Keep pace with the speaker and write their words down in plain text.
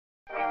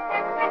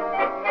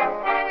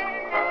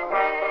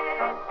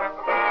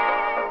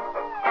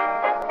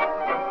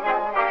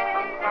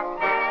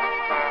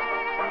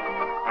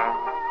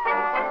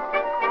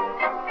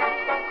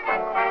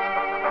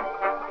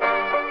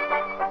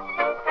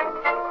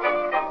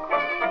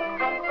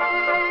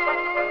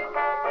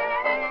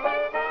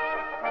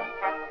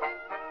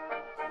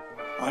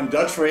I'm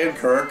Dutch Van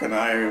Kirk, and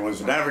I was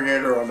a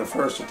navigator on the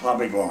first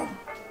atomic bomb.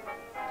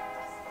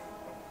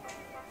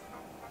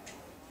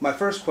 My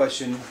first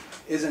question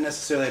isn't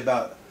necessarily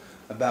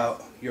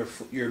about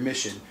your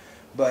mission,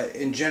 but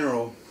in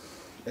general,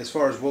 as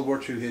far as World War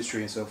II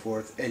history and so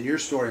forth, and your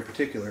story in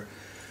particular,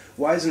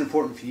 why is it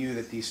important for you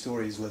that these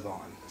stories live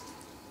on?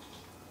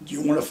 Do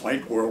you want to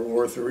fight World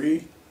War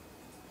III?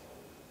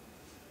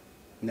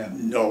 No.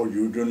 No,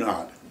 you do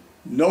not.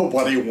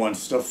 Nobody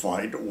wants to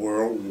fight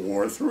World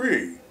War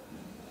III.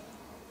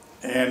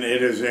 And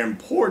it is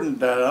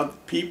important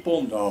that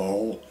people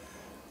know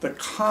the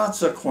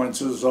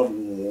consequences of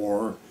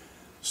war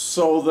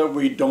so that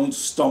we don't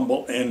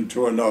stumble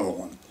into another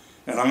one.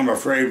 And I'm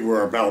afraid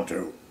we're about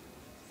to.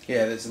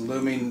 Yeah, there's a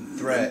looming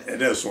threat.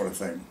 It is sort of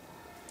thing.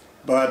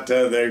 But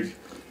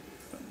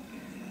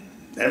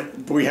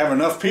we have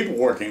enough people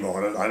working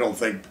on it. I don't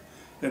think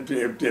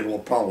it will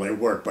probably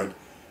work, but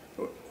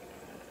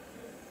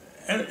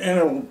and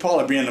it will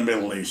probably be in the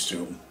Middle East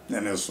too,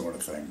 and this sort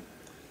of thing.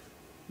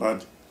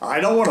 But I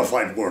don't want to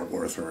fight World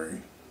War III.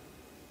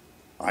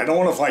 I don't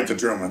want to fight the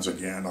Germans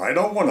again. I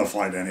don't want to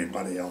fight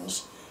anybody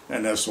else,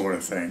 and this sort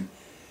of thing.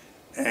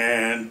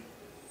 And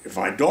if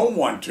I don't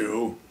want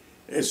to,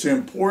 it's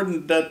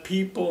important that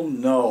people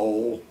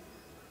know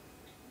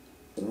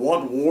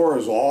what war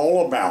is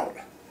all about,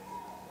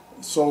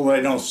 so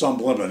they don't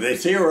stumble into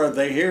it.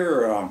 They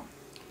hear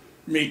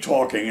me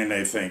talking and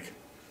they think,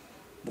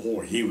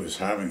 boy, he was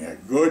having a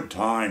good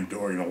time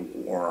during the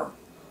war.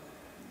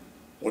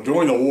 Well,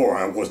 during the war,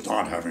 I was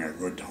not having a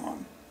good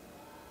time.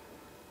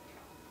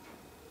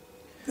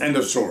 End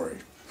of story.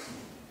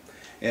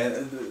 Yeah,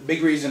 the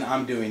big reason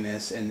I'm doing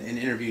this and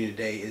interviewing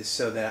today is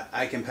so that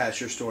I can pass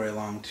your story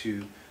along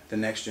to the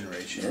next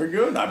generation. Very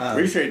good. I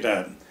appreciate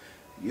that.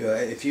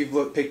 If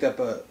you've picked up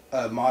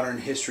a modern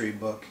history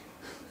book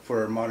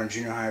for modern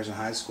junior highs and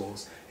high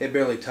schools, it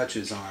barely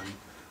touches on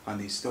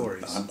these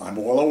stories. I'm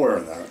well aware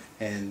of that.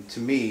 And to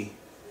me,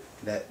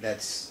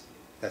 that's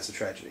a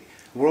tragedy.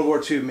 World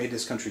War II made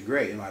this country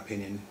great, in my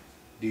opinion.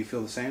 Do you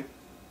feel the same?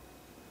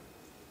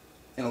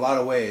 In a lot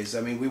of ways.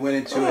 I mean, we went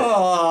into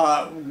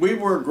it. We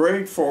were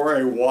great for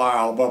a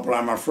while, but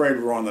I'm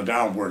afraid we're on the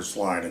downward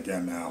slide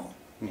again now.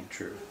 Yeah,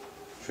 true.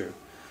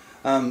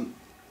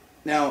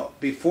 Now,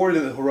 before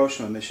the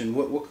Hiroshima mission,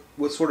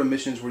 what sort of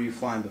missions were you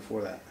flying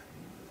before that?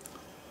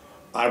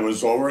 I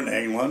was over in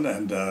England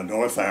and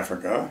North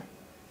Africa,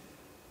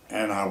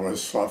 and I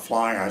was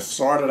flying. I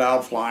started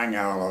out flying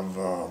out of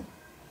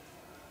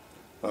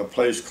a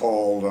place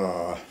called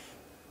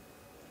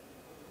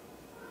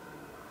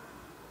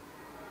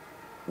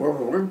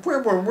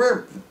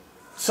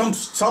some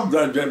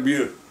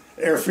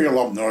airfield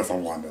up north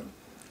of London,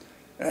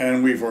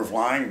 and we were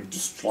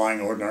just flying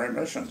ordinary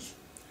missions.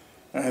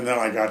 And then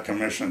I got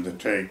commissioned to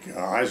take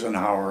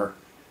Eisenhower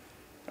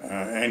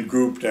and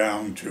group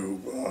down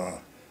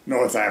to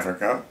North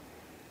Africa,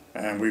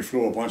 and we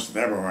flew a bunch of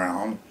them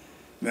around,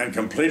 then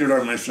completed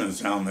our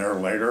missions down there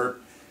later,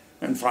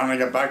 and finally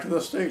got back to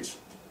the States.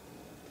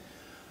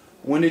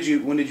 When did you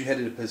head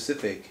to the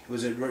Pacific?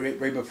 Was it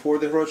right before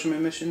the Hiroshima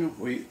mission?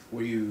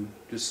 Were you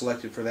just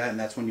selected for that, and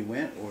that's when you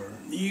went, or?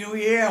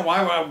 Yeah,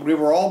 we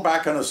were all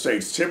back in the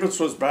States. Tibbets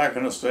was back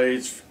in the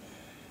States.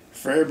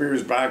 Fairview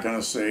was back in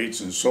the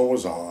States, and so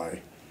was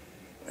I.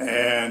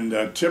 And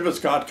Tibbets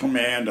got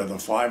command of the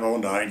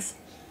 509th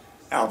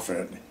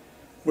outfit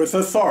with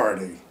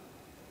authority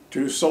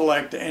to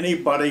select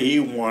anybody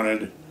he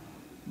wanted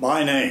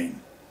by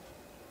name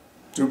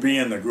to be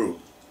in the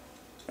group.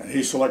 And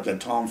he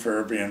selected Tom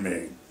Fairview and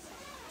me.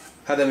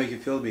 How'd that make you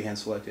feel to be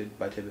hand-selected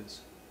by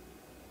Tibbets?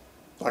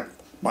 Like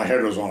my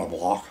head was on a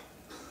block.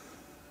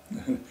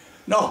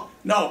 No,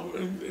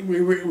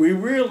 we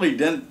really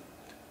didn't.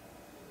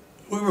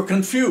 We were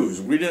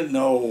confused. We didn't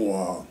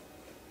know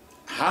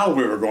how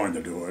we were going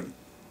to do it.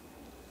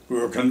 We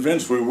were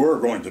convinced we were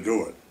going to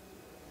do it,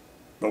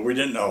 but we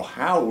didn't know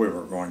how we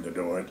were going to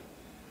do it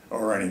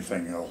or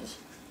anything else.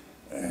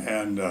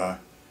 And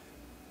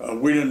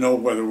we didn't know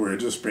whether we were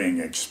just being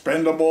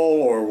expendable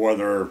or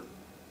whether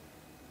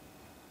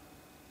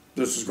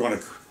this was going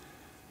to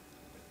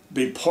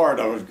be part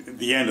of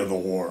the end of the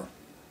war.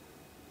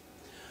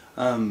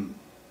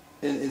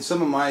 In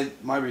some of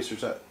my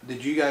research,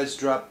 did you guys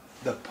drop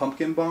the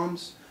pumpkin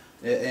bombs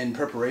in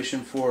preparation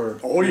for?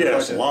 Oh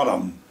yes, a lot of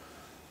them.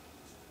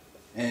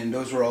 And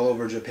those were all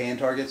over Japan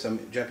targets,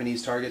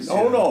 Japanese targets.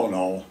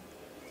 No.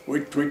 We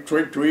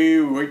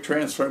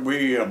transferred.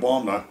 We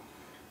bombed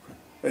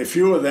a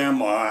few of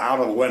them out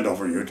of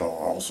Wendover, Utah,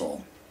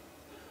 also.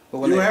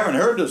 You haven't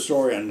heard the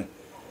story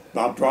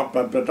about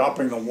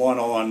dropping the one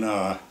on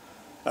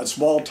a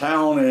small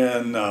town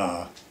in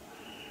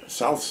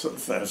South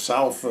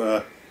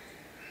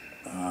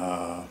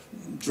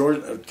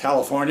Georgia,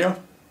 California.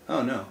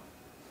 Oh no!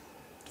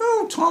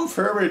 Oh, Tom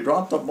Fairview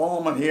dropped the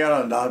bomb, and he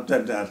had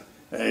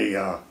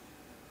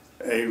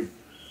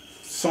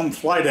some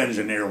flight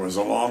engineer was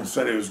along,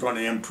 said he was going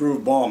to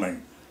improve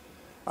bombing.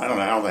 I don't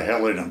know how the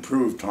hell it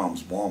improved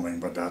Tom's bombing,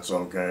 but that's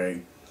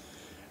okay.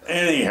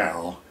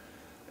 Anyhow,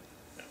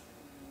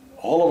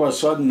 all of a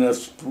sudden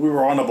we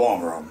were on the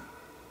bomb run.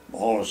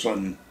 all of a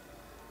sudden,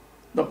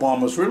 the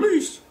bomb was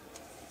released.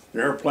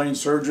 The airplane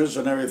surges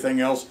and everything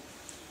else.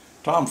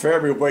 Tom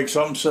Fairby wakes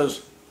up and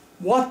says,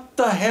 "What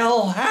the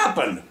hell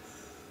happened?"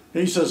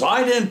 He says,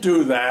 "I didn't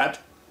do that,"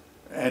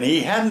 and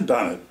he hadn't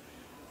done it,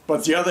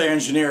 but the other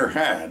engineer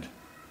had.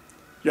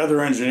 The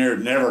other engineer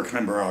never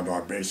came around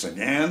our base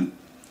again.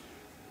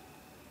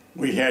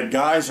 We had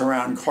guys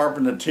around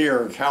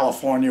Carpenter,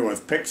 California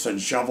with picks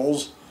and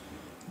shovels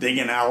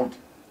digging out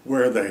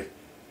where the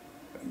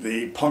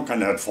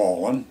pumpkin had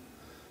fallen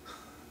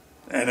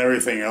and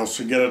everything else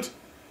to get it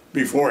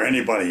before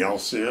anybody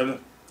else did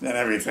and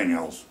everything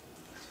else.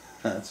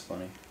 That's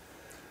funny.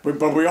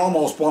 But we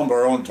almost bombed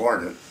our own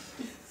target.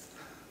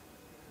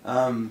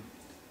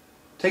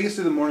 Take us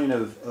through the morning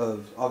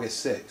of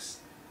August 6th,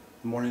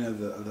 the morning of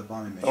the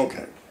bombing mission.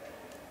 Okay.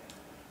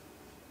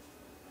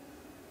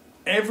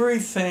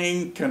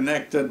 Everything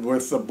connected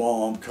with the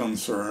bomb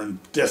concerned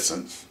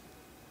distance.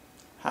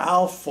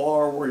 How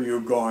far were you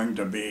going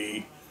to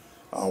be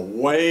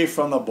away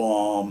from the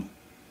bomb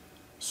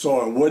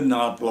so it would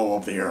not blow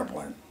up the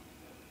airplane?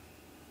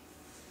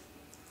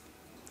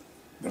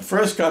 The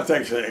first guy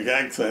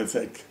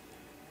that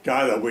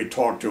we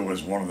talked to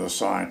was one of the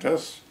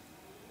scientists,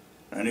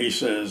 and he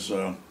says,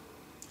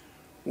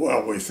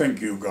 well, we think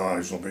you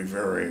guys will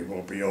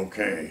be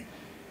okay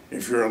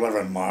if you're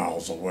 11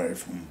 miles away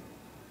from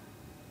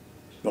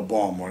the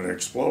bomb when it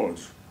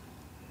explodes.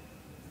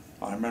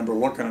 I remember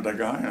looking at the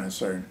guy and I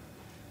said,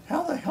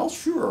 how the hell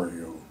sure are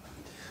you?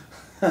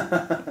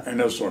 And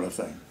this sort of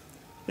thing.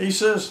 He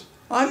says,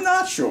 I'm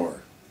not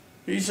sure.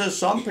 He says,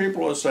 some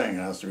people are saying it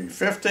has to be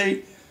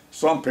 50,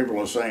 some people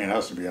are saying it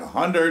has to be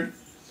 100,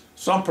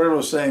 some people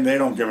are saying they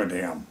don't give a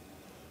damn.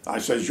 I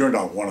says, you're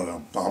not one of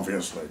them,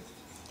 obviously.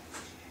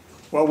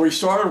 Well, we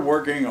started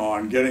working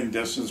on getting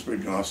distance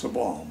between us and the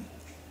bomb.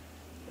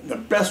 The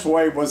best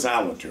way was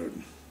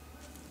altitude.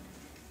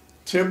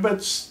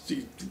 Tibbetts,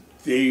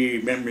 he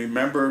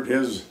remembered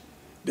his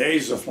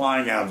days of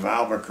flying out of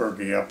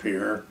Albuquerque up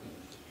here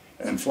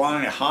and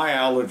flying at high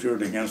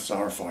altitude against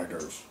our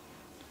fighters.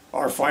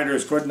 Our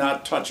fighters could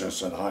not touch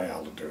us at high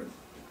altitude.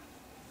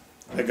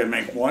 They could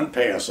make one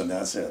pass and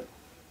that's it.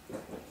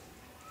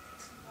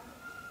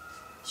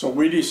 So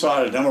we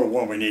decided, number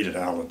one, we needed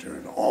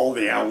altitude, all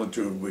the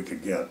altitude we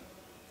could get.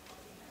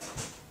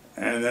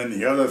 And then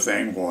the other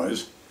thing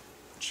was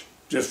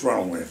just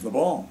run away from the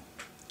bomb.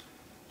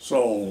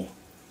 So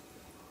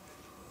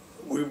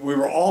we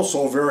were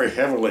also very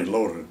heavily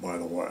loaded, by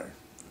the way.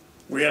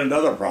 We had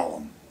another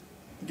problem,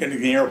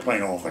 getting the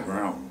airplane off the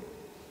ground,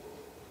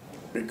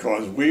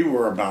 because we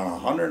were about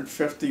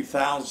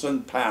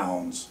 150,000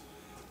 pounds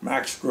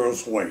max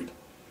gross weight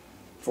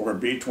for a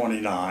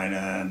B-29,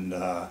 and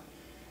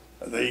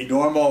the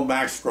normal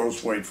max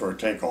gross weight for a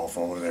takeoff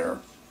over there,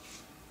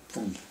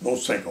 from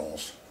most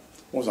takeoffs,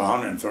 was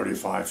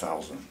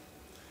 135,000.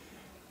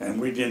 And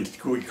we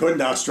could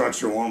not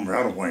structure one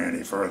runway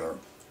any further.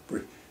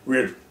 We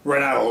had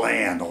run out of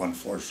land,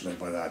 unfortunately,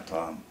 by that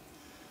time.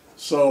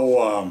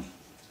 So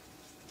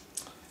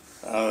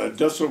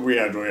just what we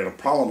had a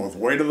problem with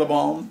weight of the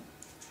bomb.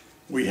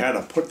 We had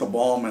to put the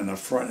bomb in the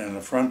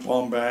front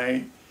bomb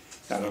bay,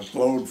 had to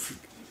load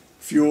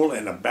fuel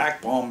in the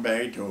back bomb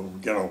bay to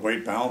get our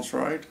weight balance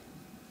right.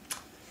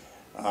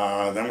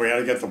 Then we had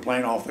to get the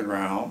plane off the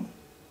ground.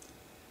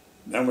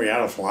 Then we had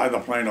to fly the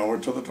plane over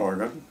to the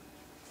target.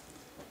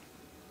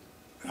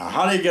 Now,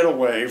 how do you get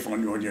away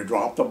from when you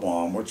drop the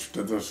bomb, which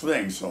did this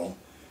thing? So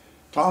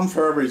Tom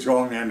Fairby's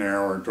going in there,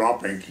 or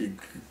dropping,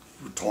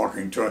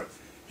 talking to it.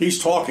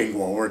 He's talking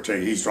while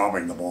he's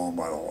dropping the bomb,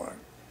 by the way.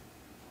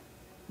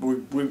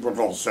 We were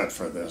all set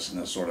for this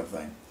and this sort of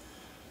thing.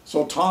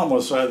 So Tom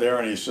was there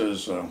and he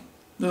says, there's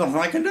nothing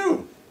I can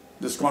do.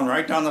 Just going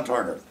right down the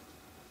target.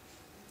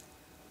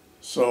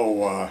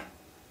 So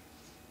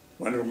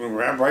when we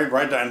were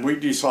right down, we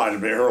decided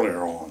a bit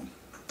earlier on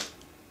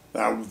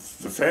that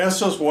the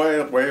fastest way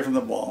away from the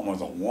bomb was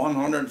a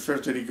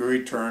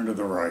 150-degree turn to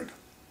the right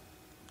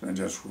and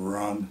just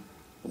run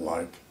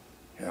like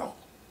hell.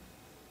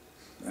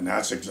 And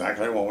that's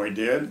exactly what we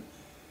did.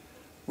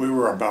 We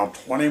were about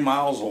 20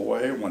 miles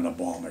away when the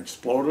bomb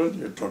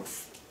exploded. It took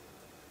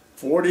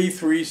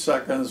 43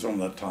 seconds from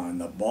the time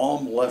the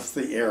bomb left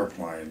the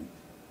airplane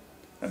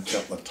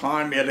until the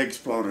time it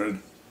exploded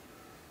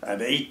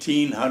at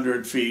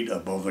 1,800 feet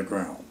above the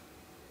ground.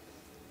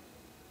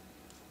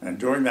 And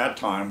during that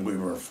time, we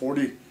were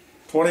 20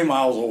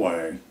 miles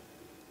away,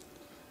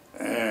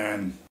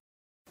 and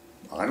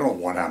I don't know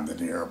what happened to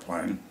the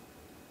airplane.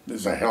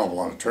 There's a hell of a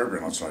lot of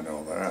turbulence, I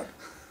know that,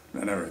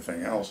 and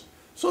everything else.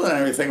 So then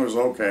everything was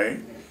okay,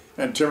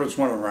 and Tibbetts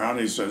went around,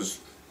 he says,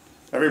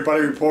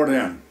 everybody report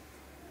in.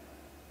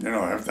 You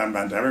know, that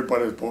meant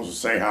everybody was supposed to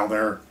say how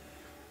the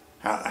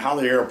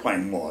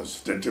airplane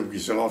was. Did we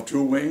still have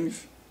two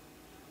wings?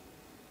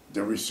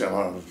 Did we still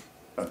have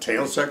a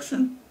tail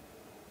section?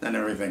 And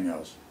everything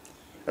else.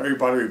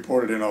 Everybody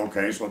reported in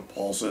okay, so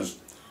Paul says,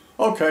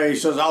 okay, he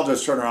says, I'll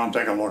just turn around and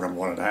take a look at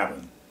what had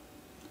happened.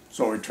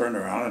 So we turned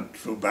around and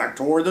flew back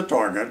toward the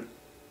target,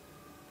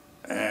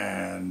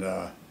 and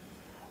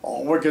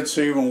All we could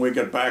see when we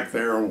got back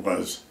there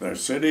was the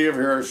city of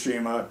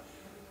Hiroshima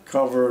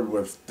covered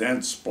with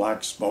dense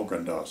black smoke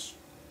and dust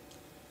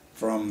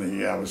from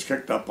the, it was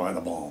kicked up by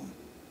the bomb.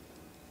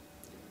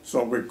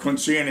 So we couldn't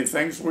see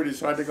anything, so we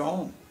decided to go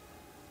home.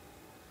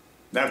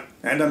 That,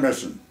 end of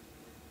mission.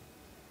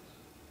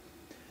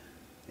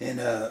 And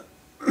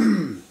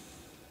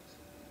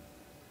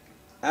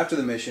after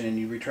the mission and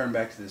you returned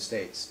back to the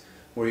States,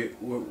 were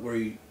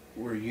you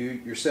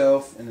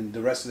yourself and then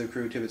the rest of the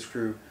crew, Tibbetts'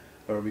 crew,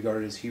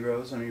 regarded as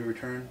heroes on your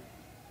return?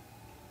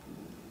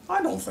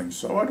 I don't think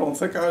so. I don't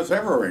think I was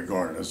ever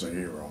regarded as a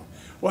hero.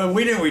 Well,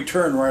 we didn't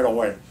return right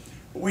away.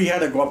 We had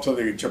to go up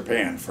to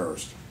Japan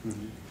first.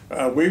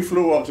 Mm-hmm. We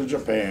flew up to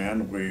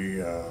Japan.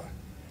 We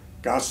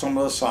got some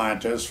of the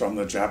scientists from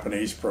the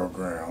Japanese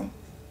program.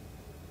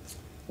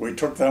 We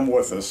took them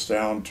with us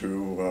down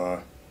to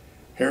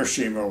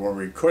Hiroshima, where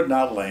we could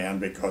not land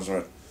because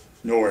of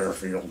no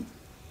airfield.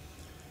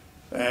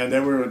 And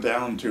then we were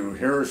down to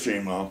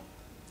Hiroshima,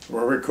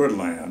 where we could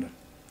land.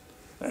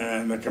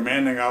 And the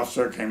commanding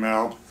officer came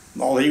out.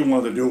 All he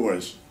wanted to do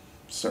was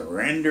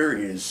surrender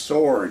his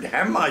sword.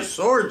 Have my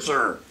sword,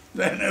 sir.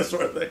 And that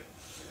sort of thing.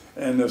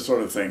 And this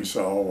sort of thing.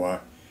 So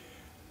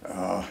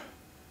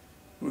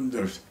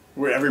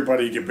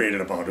everybody debated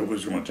about who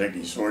was going to take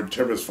his sword.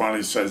 Tibbetts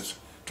finally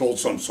told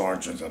some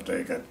sergeants to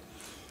take it.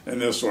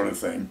 And this sort of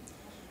thing.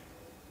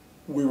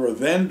 We were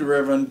then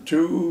driven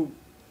 2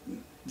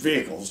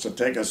 vehicles to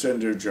take us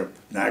into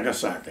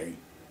Nagasaki.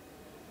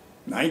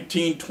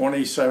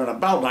 1927,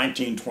 about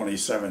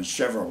 1927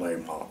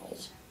 Chevrolet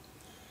models.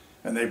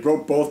 And they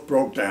both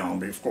broke down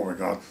before we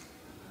got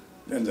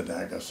into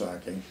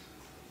Nagasaki.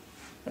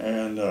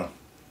 And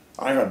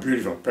I got a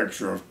beautiful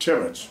picture of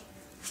Tibbetts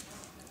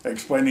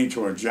explaining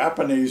to a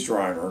Japanese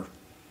driver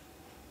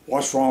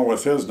what's wrong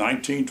with his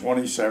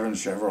 1927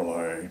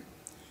 Chevrolet.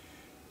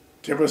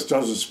 Tibbetts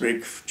doesn't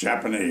speak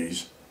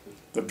Japanese.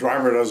 The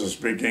driver doesn't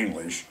speak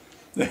English.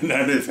 And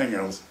anything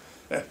else.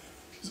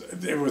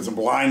 It was the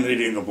blind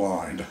leading the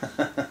blind.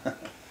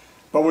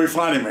 But we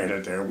finally made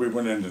it there. We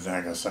went into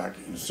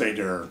Nagasaki and stayed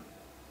there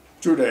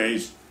 2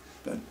 days,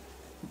 and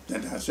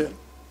that's it.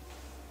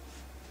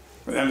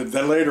 And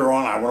then later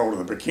on, I went over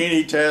to the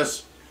bikini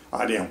test.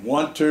 I didn't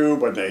want to,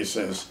 but they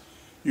says,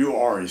 you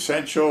are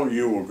essential.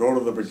 You will go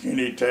to the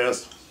bikini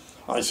test.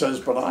 I says,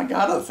 but I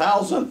got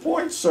 1,000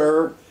 points,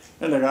 sir.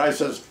 And the guy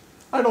says,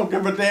 I don't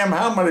give a damn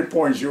how many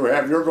points you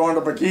have. You're going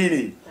to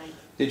bikini.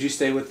 Did you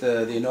stay with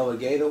the Enola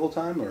Gay the whole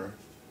time, or?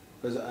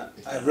 Because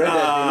I read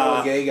that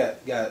Enola Gay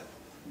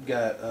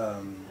got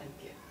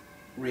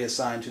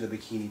reassigned to the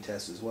bikini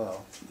test as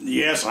well.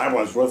 Yes, I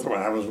was with the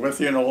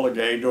Enola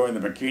Gay during the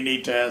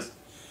bikini test.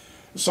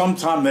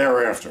 Sometime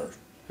thereafter,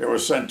 it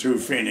was sent to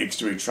Phoenix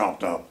to be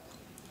chopped up,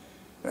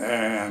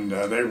 and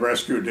they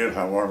rescued it.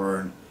 However,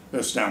 and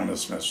it's down in the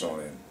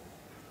Smithsonian.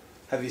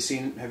 Have you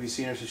seen her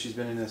since she's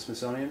been in the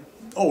Smithsonian?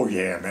 Oh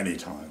yeah, many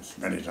times,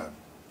 many times.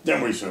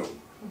 Then we sued.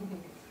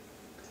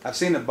 I've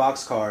seen the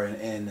boxcar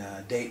in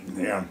Dayton.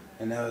 Yeah.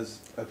 And that was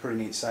a pretty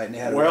neat sight. And they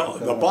had the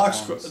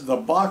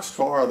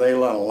boxcar, they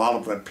let a lot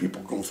of the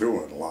people go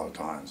through it a lot of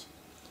times.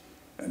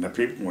 And the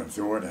people went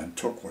through it and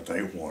took what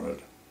they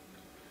wanted.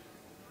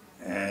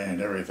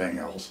 And everything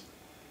else.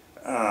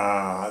 The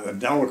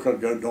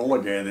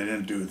Enola Gay, they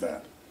didn't do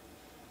that.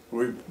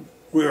 The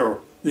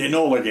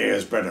Enola Gay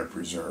is better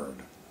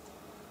preserved.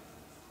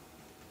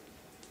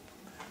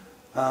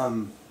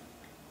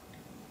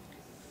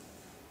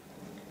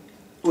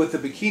 With the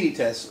bikini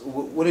test,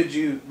 what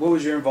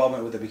was your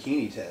involvement with the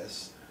bikini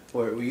test?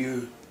 Were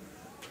you?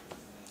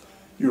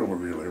 You don't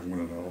really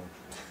want to know.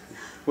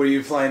 Were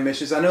you flying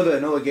missions? I know that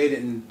Enola Gay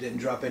didn't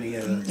drop any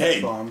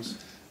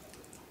bombs.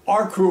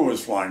 Our crew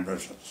was flying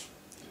missions.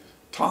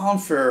 Tom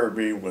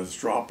Farabee was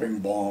dropping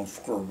bombs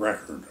for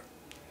record.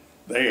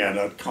 They had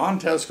a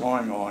contest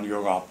going on.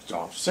 You got to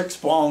drop 6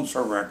 bombs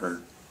for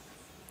record,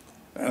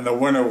 and the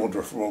winner will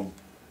drop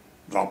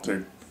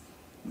the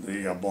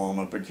bomb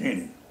at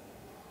bikini.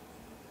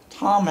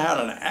 Tom had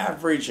an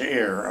average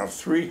air of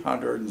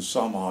 300 and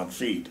some odd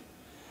feet.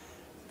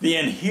 The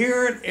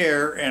inherent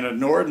air in a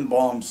Norden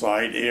bomb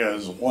sight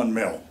is 1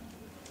 mil.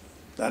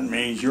 That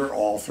means you're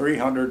all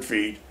 300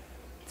 feet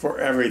for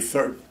every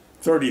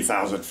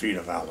 30,000 feet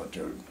of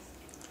altitude.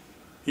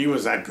 He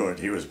was that good.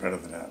 He was better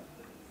than that.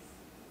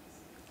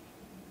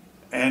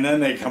 And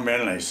then they come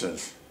in and they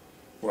says,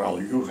 well,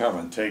 you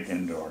haven't taken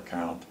into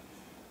account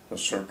the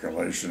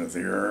circulation of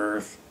the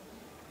earth,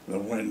 the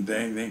wind,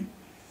 anything,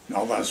 and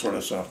all that sort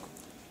of stuff.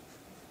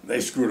 They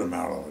screwed him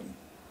out of it.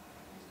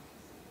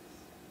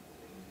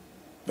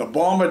 The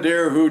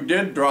bombardier who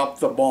did drop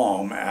the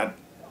bomb at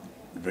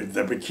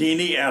the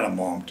Bikini Atom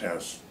Bomb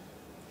test,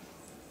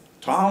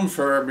 Tom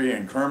Farabee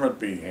and Kermit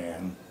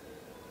Behan,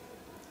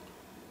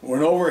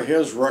 went over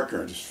his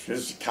records,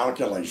 his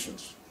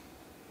calculations,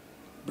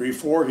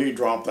 before he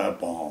dropped that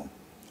bomb.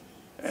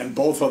 And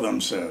both of them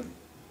said,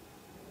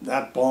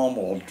 that bomb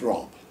will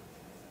drop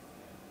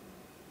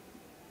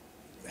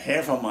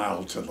half a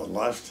mile to the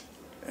left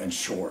and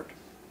short.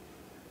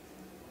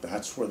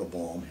 That's where the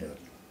bomb hit.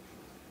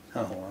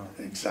 Oh, wow.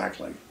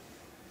 Exactly.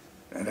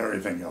 and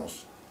everything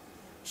else.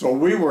 So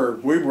we were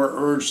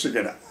urged to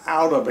get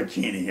out of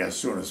bikini as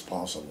soon as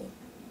possible,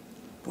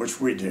 which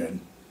we did.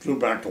 Flew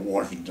back to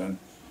Washington.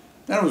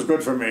 That was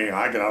good for me.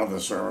 I got out of the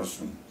service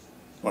and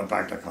went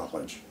back to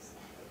college.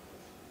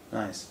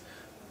 Nice.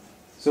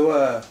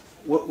 So,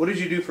 what did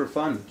you do for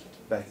fun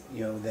back,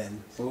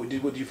 then?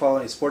 Did you follow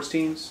any sports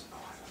teams?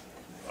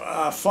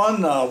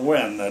 Fun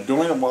when?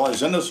 Doing it while I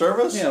was in the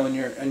service? Yeah, when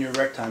you're on your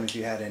rec time, if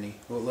you had any.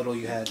 What little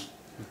you had.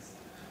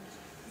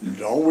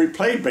 No, we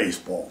played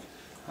baseball.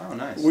 Oh,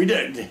 nice. We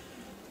didn't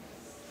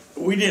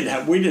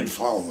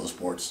follow the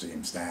sports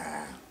teams,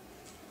 nah.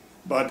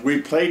 But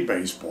we played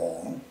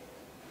baseball.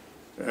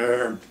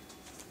 Her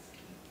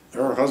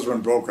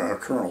husband broke a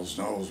colonel's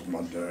nose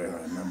one day,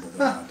 I remember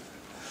that,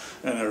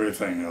 and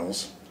everything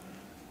else.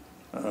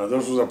 There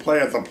was a play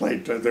at the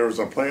plate, and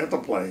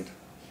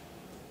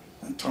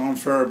Tom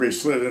Farabee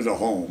slid into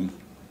home,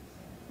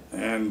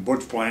 and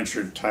Butch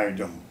Blanchard tagged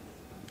him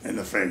in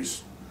the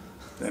face,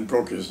 then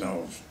broke his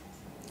nose.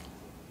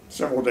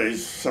 Several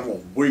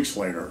weeks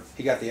later.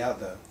 He got the out,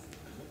 though.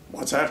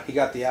 What's that? He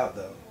got the out,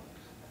 though.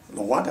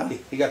 The what?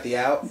 He got the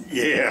out?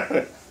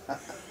 Yeah.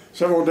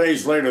 Several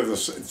days later, the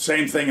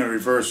same thing in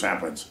reverse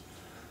happens.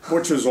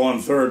 Butch is on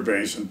third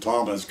base and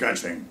Tom is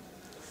catching.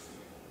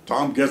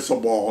 Tom gets the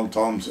ball and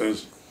Tom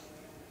says,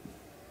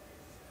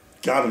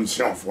 God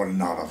himself would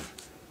not have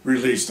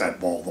released that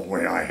ball the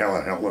way I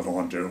held it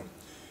on to.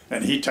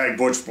 And he tagged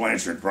Butch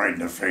Blanchard right in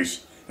the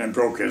face and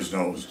broke his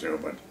nose too,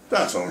 but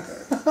that's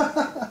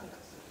okay.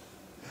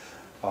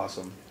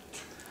 Awesome.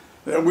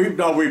 Yeah, we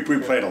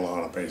played a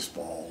lot of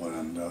baseball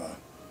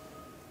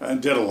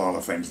and did a lot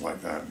of things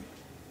like that.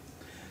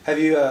 Have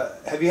you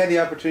had the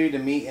opportunity to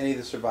meet any of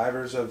the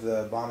survivors of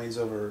the bombings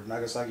over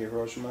Nagasaki or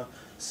Hiroshima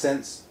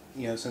since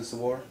the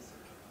war?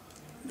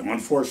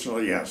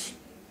 Unfortunately, yes.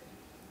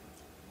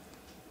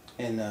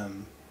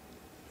 And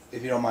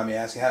if you don't mind me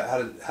asking, how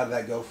did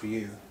that go for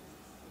you?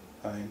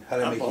 I mean, how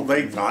did it make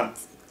you feel?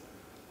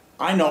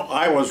 I know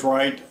I was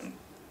right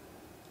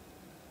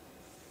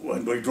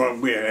when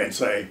we'd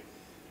say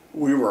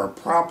we were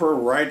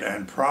right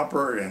and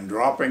proper in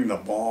dropping the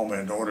bomb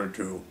in order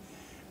to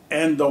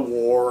end the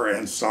war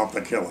and stop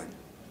the killing.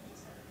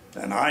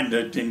 And I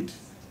think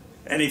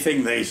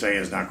anything they say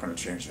is not going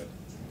to change it.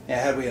 Yeah,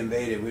 had we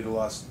invaded, we'd have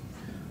lost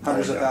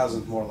hundreds of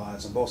thousands more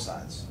lives on both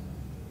sides.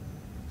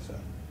 So,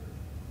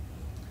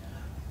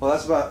 well,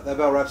 that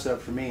about wraps it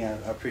up for me. I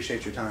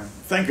appreciate your time.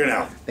 Thank you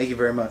now. Thank you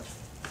very much.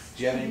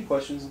 Do you have any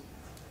questions?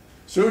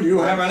 Sue, do you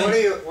have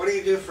any? What do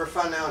you do for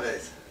fun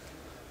nowadays?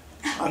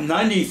 I'm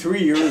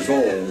 93 years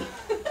old.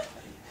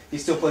 He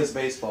still plays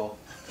baseball.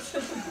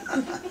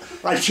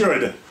 I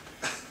should.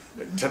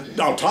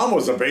 Now, Tom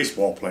was a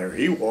baseball player.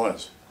 He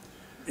was.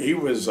 He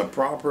was a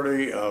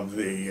property of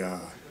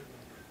the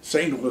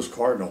St. Louis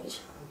Cardinals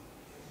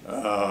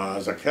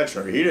as a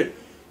catcher.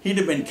 He'd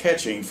have been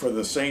catching for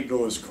the St.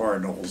 Louis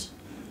Cardinals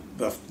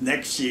the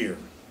next year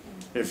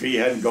if he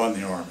hadn't gone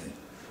in the Army.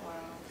 Wow.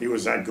 He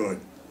was that good.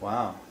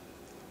 Wow.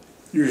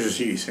 You should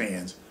see his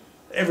hands.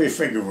 Every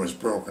finger was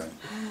broken.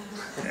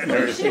 And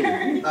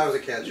everything. I was a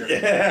catcher.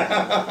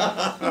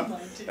 Yeah.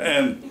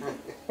 And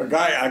a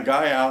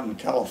guy out in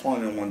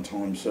California one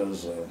time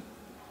says,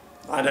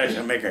 I'd like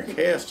to make a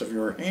cast of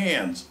your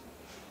hands.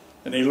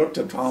 And he looked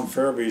at Tom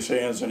Farabee's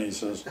hands and he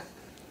says,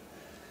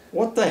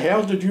 what the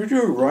hell did you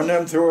do? Run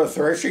them through a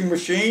threshing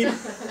machine?